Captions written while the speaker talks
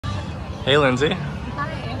Hey, Lindsay.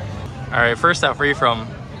 Hi. All right, first off, where are you from?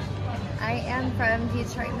 I am from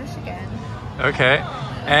Detroit, Michigan. Okay.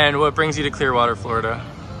 And what brings you to Clearwater, Florida?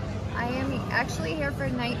 I am actually here for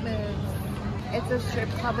Night Moves. It's a strip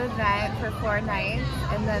club event for 4 nights,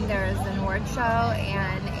 and then there's an award show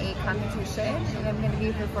and a competition, and I'm going to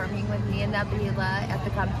be performing with Nia Nabila at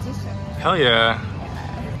the competition. Hell yeah.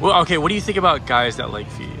 Well, okay, what do you think about guys that like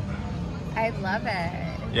feet? I love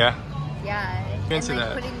it. Yeah? Yeah. Into and like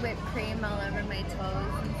that. putting whipped cream all over my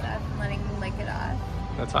toes and stuff and letting them lick it off.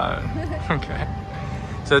 That's hot. Okay.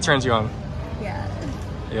 So that turns you on? Yeah.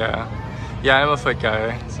 Yeah. Yeah, I'm a foot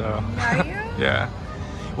guy, so. Are you? Yeah.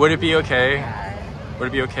 Would it be okay? Yeah. Would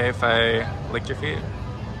it be okay if I licked your feet?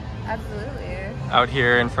 Absolutely. Out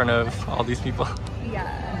here in front of all these people?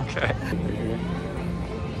 Yeah. Okay.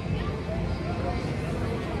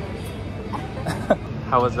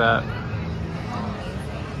 How was that?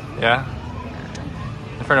 Yeah?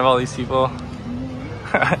 In front of all these people?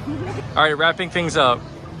 Alright, wrapping things up.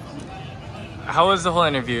 How was the whole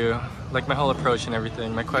interview? Like my whole approach and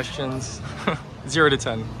everything, my questions? 0 to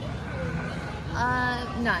 10.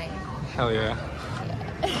 9. Hell yeah.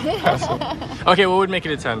 Awesome. Okay, what would make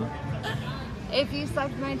it a 10? If you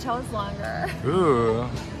sucked my toes longer. Ooh.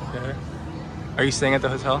 Okay. Are you staying at the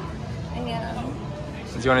hotel? I am.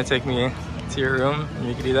 Do you want to take me to your room and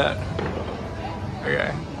we can do that?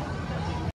 Okay.